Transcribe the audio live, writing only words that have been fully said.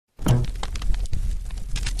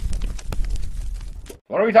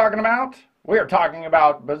What are we talking about? We are talking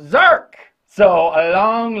about Berserk! So, a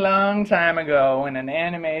long time ago, in an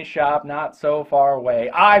anime shop not so far away,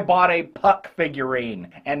 I bought a Puck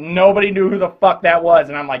figurine, and nobody knew who the fuck that was,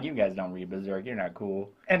 and I'm like, you guys don't read Berserk, you're not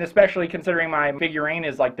cool. And especially considering my figurine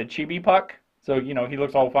is like the chibi Puck, so, you know, he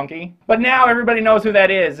looks all funky. But now everybody knows who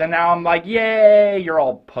that is, and now I'm like, yay, you're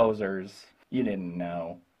all posers. You didn't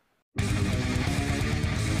know.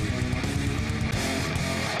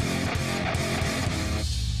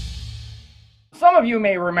 Some of you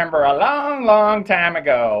may remember a long time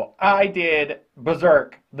ago, I did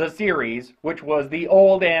Berserk, the series, which was the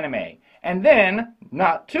old anime. And then,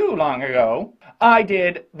 not too long ago, I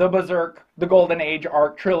did the Berserk, the Golden Age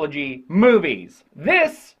Arc Trilogy movies.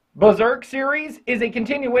 This Berserk series is a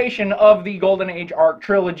continuation of the Golden Age Arc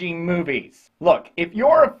Trilogy movies. Look, if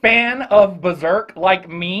you're a fan of Berserk like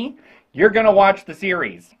me, you're gonna watch the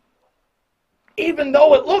series. Even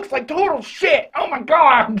though it looks like total shit! Oh my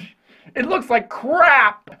god! It looks like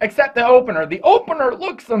crap, except the opener. The opener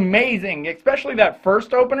looks amazing, especially that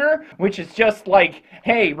first opener, which is just like,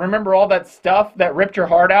 hey, remember all that stuff that ripped your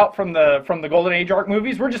heart out from the Golden Age Arc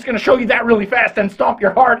movies? We're just going to show you that really fast and stomp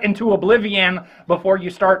your heart into oblivion before you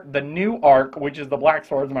start the new arc, which is the Black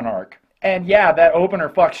Swordsman arc. And yeah, that opener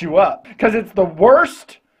fucks you up, because it's the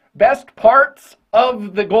worst, best parts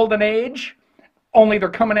of the Golden Age, only they're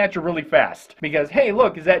coming at you really fast. Because, hey,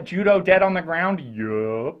 look, is that Judo dead on the ground?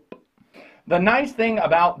 Yup. The nice thing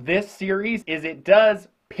about this series is it does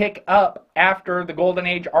pick up after the Golden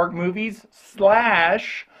Age Arc movies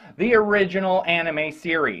 / the original anime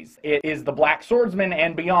series. It is the Black Swordsman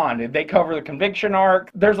and beyond. They cover the Conviction arc.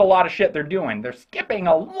 There's a lot of shit they're doing. They're skipping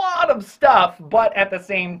a lot of stuff, but at the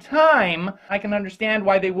same time, I can understand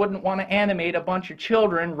why they wouldn't want to animate a bunch of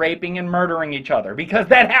children raping and murdering each other, because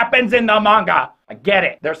that happens in the manga. I get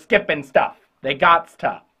it. They're skipping stuff. They got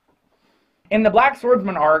stuff. In the Black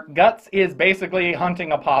Swordsman arc, Guts is basically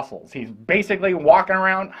hunting apostles. He's basically walking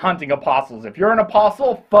around hunting apostles. If you're an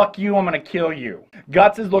apostle, fuck you, I'm gonna kill you.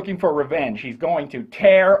 Guts is looking for revenge. He's going to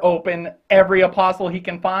tear open every apostle he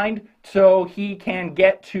can find so he can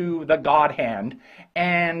get to the God Hand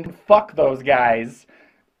and fuck those guys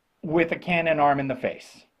with a cannon arm in the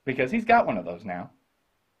face. Because he's got one of those now.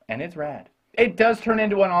 And it's rad. It does turn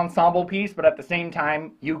into an ensemble piece, but at the same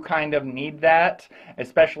time, you kind of need that,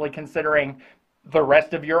 especially considering the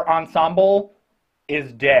rest of your ensemble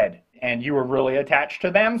is dead, and you were really attached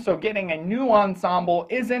to them, so getting a new ensemble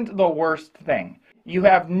isn't the worst thing. You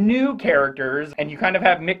have new characters, and you kind of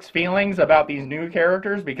have mixed feelings about these new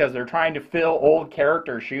characters because they're trying to fill old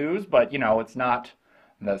character shoes, but, you know, it's not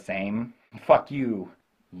the same. Fuck you.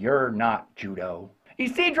 You're not Judo.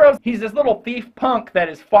 Isidro, he's this little thief punk that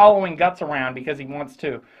is following Guts around because he wants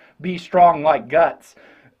to be strong like Guts.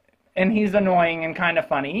 And he's annoying and kind of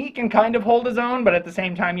funny. He can kind of hold his own, but at the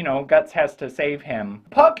same time, you know, Guts has to save him.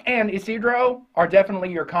 Puck and Isidro are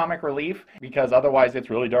definitely your comic relief, because otherwise it's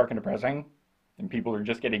really dark and depressing. And people are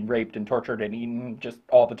just getting raped and tortured and eaten just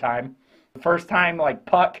all the time. The first time, like,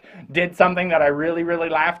 Puck did something that I really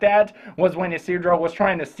laughed at was when Isidro was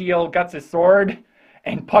trying to steal Guts' sword.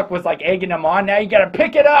 And Puck was like egging him on, now you gotta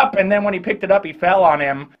pick it up! And then when he picked it up, he fell on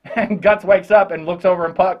him. And Guts wakes up and looks over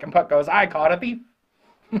at Puck, and Puck goes, I caught a thief.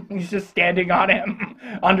 He's just standing on him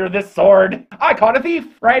under this sword. I caught a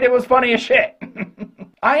thief! Right? It was funny as shit.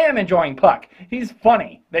 I am enjoying Puck. He's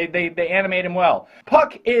funny. They animate him well.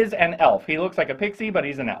 Puck is an elf. He looks like a pixie, but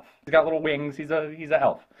he's an elf. He's got little wings. He's an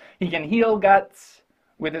elf. He can heal Guts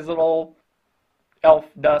with his little elf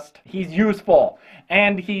dust. He's useful.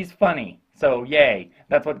 And he's funny. So, yay.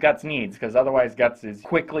 That's what Guts needs, because otherwise Guts is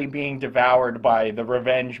quickly being devoured by the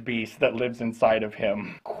revenge beast that lives inside of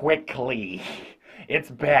him. Quickly. It's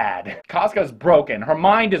bad. Casca's broken. Her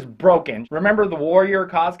mind is broken. Remember the warrior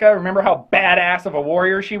Casca? Remember how badass of a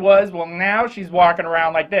warrior she was? Well, now she's walking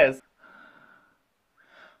around like this.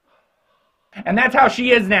 And that's how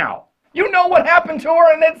she is now. You know what happened to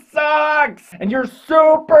her, and it sucks! And you're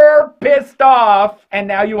super pissed off, and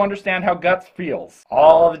now you understand how Guts feels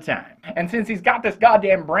all the time. And since he's got this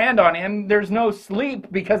goddamn brand on him, there's no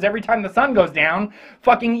sleep, because every time the sun goes down,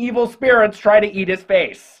 fucking evil spirits try to eat his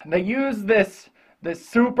face. They use this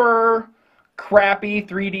super crappy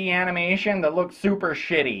 3D animation that looks super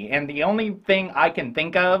shitty, and the only thing I can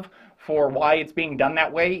think of for why it's being done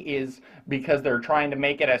that way is because they're trying to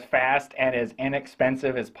make it as fast and as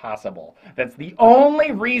inexpensive as possible. That's the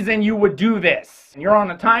only reason you would do this. You're on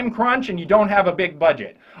a time crunch and you don't have a big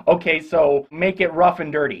budget. Okay, so make it rough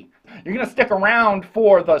and dirty. You're gonna stick around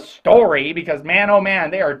for the story because, man, oh man,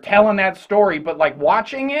 they are telling that story, but like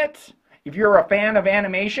watching it If you're a fan of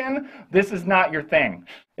animation, this is not your thing.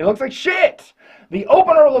 It looks like shit. The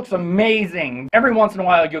opener looks amazing. Every once in a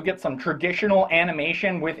while you'll get some traditional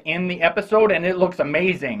animation within the episode and it looks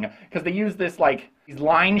amazing because they use this like these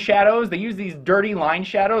line shadows. They use these dirty line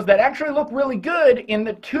shadows that actually look really good in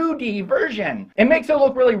the 2D version. It makes it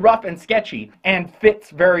look really rough and sketchy and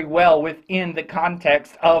fits very well within the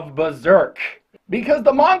context of Berserk. Because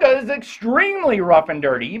the manga is extremely rough and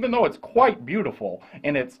dirty, even though it's quite beautiful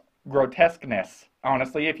in its grotesqueness.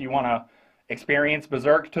 Honestly, if you want to experience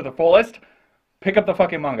Berserk to the fullest, pick up the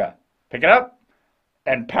fucking manga. Pick it up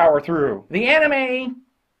and power through. The anime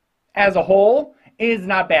as a whole is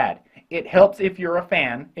not bad. It helps if you're a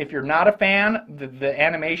fan. If you're not a fan, the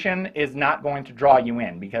animation is not going to draw you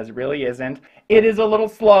in because it really isn't. It is a little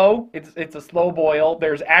slow. It's a slow boil.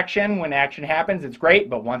 There's action. When action happens, it's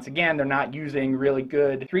great. But once again, they're not using really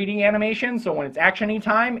good 3D animation. So when it's action-y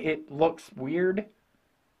time, it looks weird.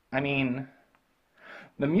 I mean,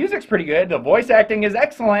 the music's pretty good. The voice acting is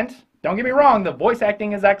excellent. Don't get me wrong, the voice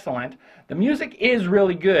acting is excellent. The music is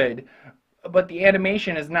really good, but the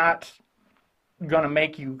animation is not gonna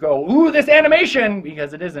make you go, ooh, this animation,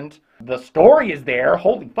 because it isn't. The story is there.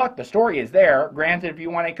 Holy fuck, the story is there. Granted, if you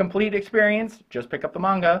want a complete experience, just pick up the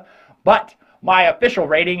manga. But my official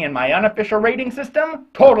rating and my unofficial rating system,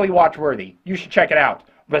 totally watch-worthy. You should check it out.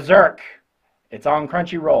 Berserk. It's on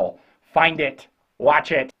Crunchyroll. Find it.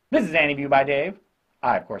 Watch it. This is AniView by Dave.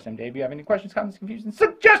 I, of course, am Dave. If you have any questions, comments, confusions,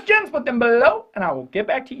 suggestions, put them below, and I will get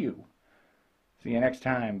back to you. See you next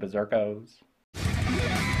time, Berserkos.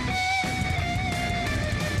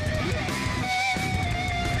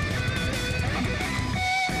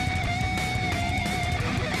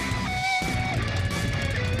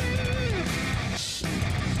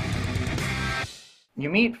 You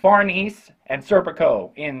meet Farnice and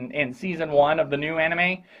Serpico in season 1 of the new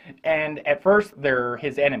anime, and at first they're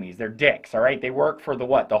his enemies. They're dicks, all right? They work for the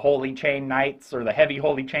what? The Holy Chain Knights or the Heavy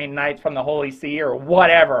Holy Chain Knights from the Holy See or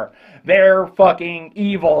whatever. They're fucking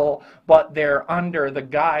evil, but they're under the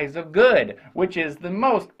guise of good, which is the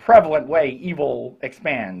most prevalent way evil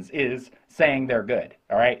expands, is saying they're good,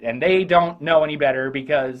 all right? And they don't know any better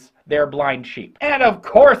because they're blind sheep. And of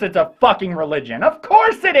course it's a fucking religion. Of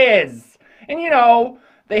course it is! And you know,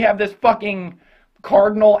 they have this fucking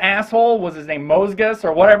cardinal asshole, was his name Mosgus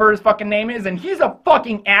or whatever his fucking name is, and he's a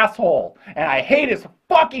fucking asshole. And I hate his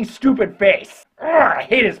fucking stupid face. Urgh, I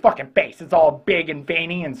hate his fucking face. It's all big and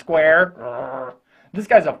veiny and square. Urgh. This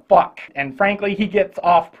guy's a fuck. And frankly, he gets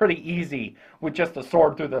off pretty easy with just a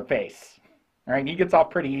sword through the face. Alright, he gets off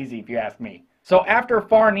pretty easy if you ask me. So after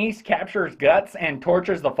Farnice captures Guts and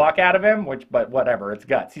tortures the fuck out of him, but whatever, it's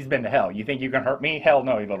Guts. He's been to hell. You think you can hurt me? Hell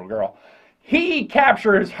no, you little girl. He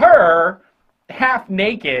captures her half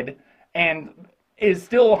naked and is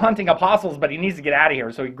still hunting apostles, but he needs to get out of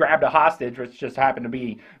here. So he grabbed a hostage, which just happened to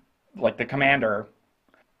be like the commander.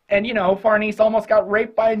 And you know, Farnice almost got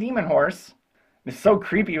raped by a demon horse. It's so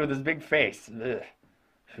creepy with his big face.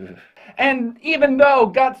 Ugh. And even though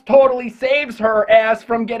Guts totally saves her ass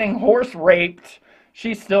from getting horse raped,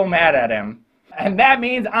 she's still mad at him. And that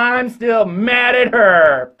means I'm still mad at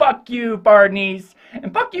her. Fuck you, Farnice.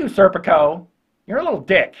 And fuck you, Serpico. You're a little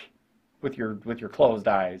dick with your closed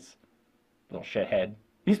eyes. Little shithead.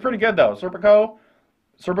 He's pretty good though.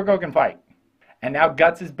 Serpico can fight. And now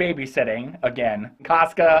Guts is babysitting again.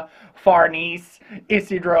 Casca, Farnice,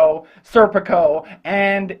 Isidro, Serpico,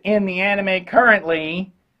 and in the anime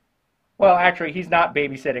currently, well, actually, he's not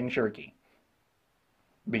babysitting Shirky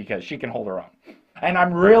because she can hold her own. And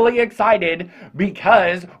I'm really excited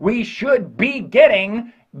because we should be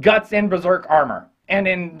getting Guts in Berserk armor. And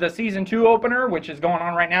in the season 2 opener, which is going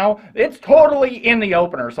on right now, it's totally in the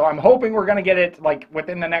opener. So I'm hoping we're going to get it like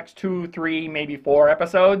within the next 2, 3, maybe 4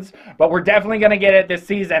 episodes. But we're definitely going to get it this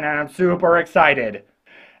season, and I'm super excited.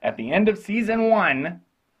 At the end of season 1,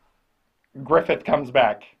 Griffith comes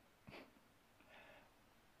back.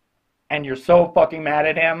 And you're so fucking mad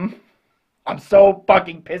at him. I'm so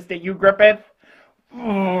fucking pissed at you, Griffith.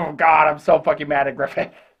 Oh, God, I'm so fucking mad at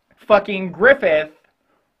Griffith. Fucking Griffith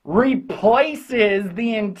replaces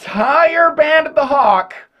the entire Band of the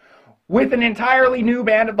Hawk with an entirely new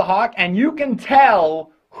Band of the Hawk, and you can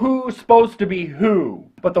tell who's supposed to be who.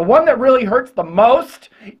 But the one that really hurts the most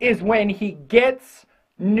is when he gets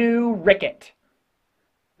New Ricket.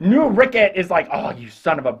 New Ricket is like, oh, you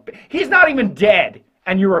son of a... He's not even dead,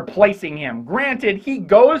 and you're replacing him. Granted, he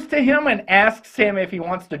goes to him and asks him if he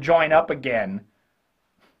wants to join up again.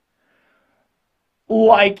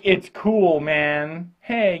 Like it's cool, man.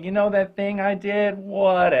 Hey, you know that thing I did?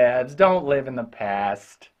 Whatevs. Don't live in the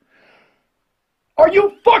past. Are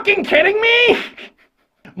you fucking kidding me?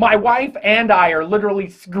 My wife and I are literally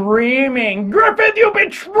screaming, "Griffith, you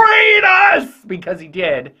betrayed us!" Because he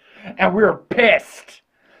did, and we were pissed.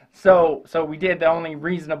 So we did the only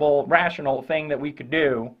reasonable, rational thing that we could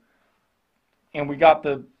do, and we got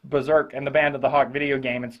the Berserk and the Band of the Hawk video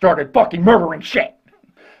game and started fucking murdering shit.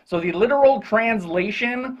 So the literal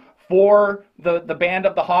translation for the Band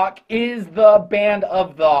of the Hawk is the Band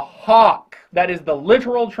of the Hawk. That is the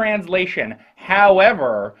literal translation.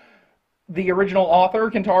 However, the original author,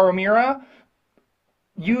 Kentaro Miura,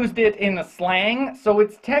 used it in the slang, so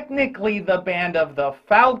it's technically the Band of the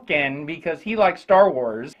Falcon because he likes Star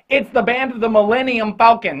Wars. It's the Band of the Millennium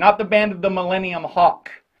Falcon, not the Band of the Millennium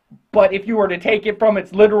Hawk. But if you were to take it from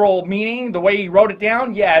its literal meaning, the way he wrote it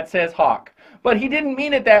down, yeah, it says Hawk. But he didn't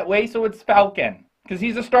mean it that way, so it's Falcon, because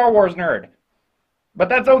he's a Star Wars nerd. But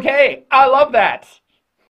that's okay. I love that.